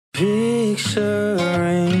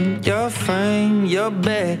Picturing your frame, your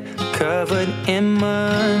bed covered in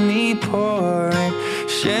money pouring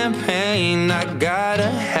champagne. I got a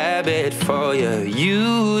habit for you.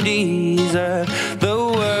 You deserve the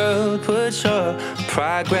world. Put your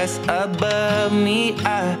progress above me.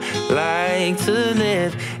 I like to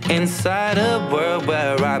live inside a world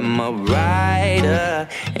where I'm a writer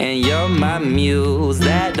and you're my muse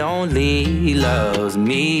that only loves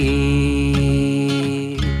me.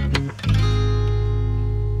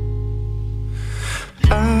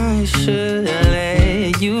 I should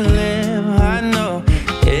let you live. I know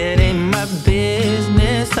it ain't my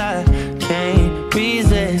business. I can't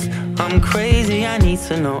resist. I'm crazy, I need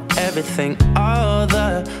to know everything. All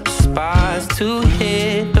the spots to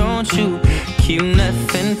hit. Don't you keep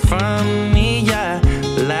nothing from me. I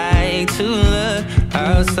like to look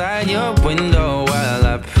outside your window while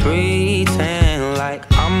I pretend like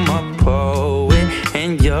I'm a poet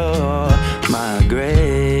and you're my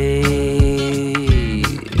grave.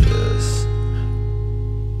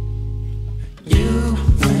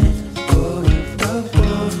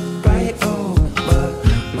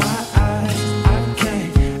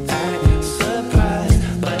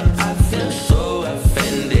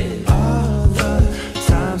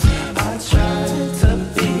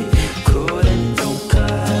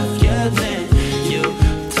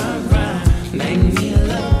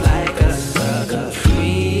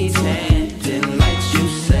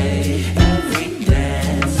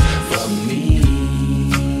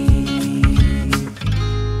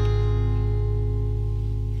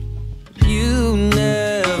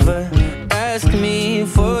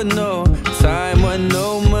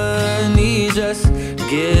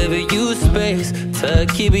 Give you space to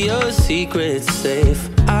keep your secrets safe.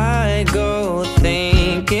 I go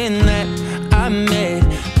thinking that I made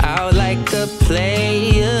out like a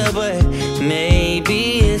player, but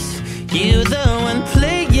maybe it's you the one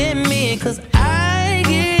playing me. Cause I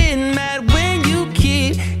get mad when you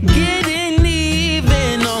keep getting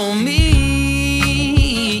even on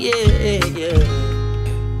me. Yeah, yeah.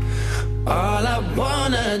 All I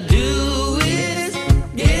wanna do